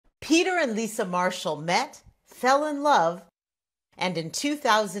Peter and Lisa Marshall met, fell in love, and in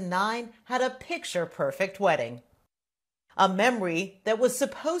 2009 had a picture-perfect wedding. A memory that was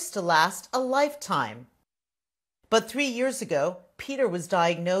supposed to last a lifetime. But 3 years ago, Peter was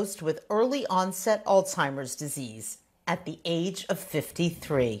diagnosed with early-onset Alzheimer's disease at the age of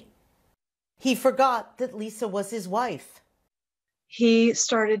 53. He forgot that Lisa was his wife. He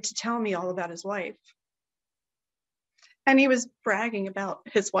started to tell me all about his wife. And he was bragging about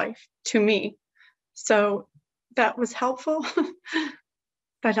his wife to me. So that was helpful.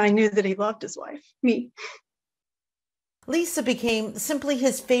 But I knew that he loved his wife, me. Lisa became simply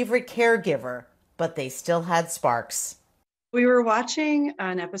his favorite caregiver, but they still had sparks. We were watching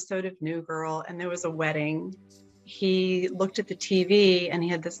an episode of New Girl, and there was a wedding. He looked at the TV, and he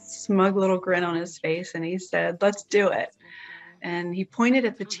had this smug little grin on his face, and he said, "Let's do it." And he pointed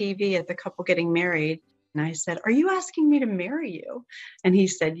at the TV at the couple getting married. And I said, "Are you asking me to marry you?" And he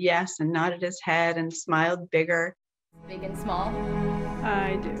said yes, and nodded his head and smiled bigger. Big and small?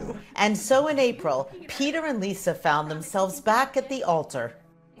 I do. And so in April, Peter and Lisa found themselves back at the altar.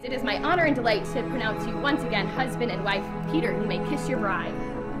 It is my honor and delight to pronounce you once again husband and wife. Peter, you may kiss your bride.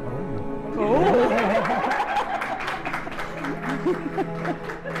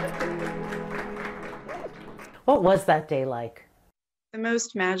 What was that day like? The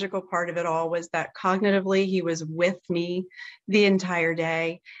most magical part of it all was that cognitively he was with me the entire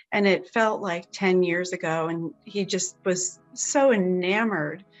day. And it felt like 10 years ago. And he just was so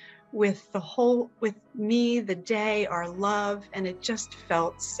enamored with with me, the day, our love. And it just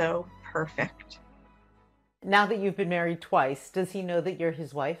felt so perfect. Now that you've been married twice, does he know that you're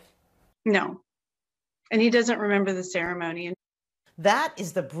his wife? No. And he doesn't remember the ceremony. That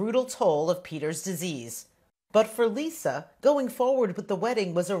is the brutal toll of Peter's disease. But for Lisa, going forward with the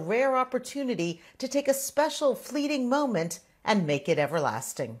wedding was a rare opportunity to take a special fleeting moment and make it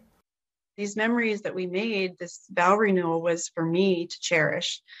everlasting. These memories that we made, this vow renewal, was for me to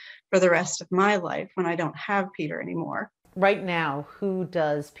cherish for the rest of my life when I don't have Peter anymore. Right now, who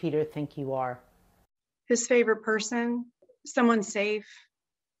does Peter think you are? His favorite person, someone safe,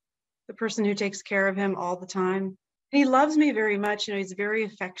 the person who takes care of him all the time. He loves me very much. You know, he's very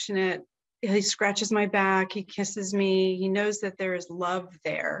affectionate. He scratches my back. He kisses me. He knows that there is love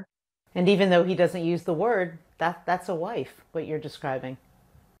there. And even though he doesn't use the word, that's a wife, what you're describing.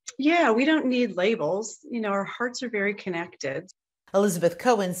 Yeah, we don't need labels. You know, our hearts are very connected. Elizabeth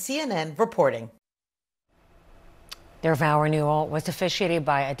Cohen, CNN, reporting. Their vow renewal was officiated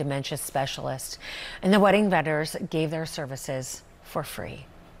by a dementia specialist, and the wedding vendors gave their services for free.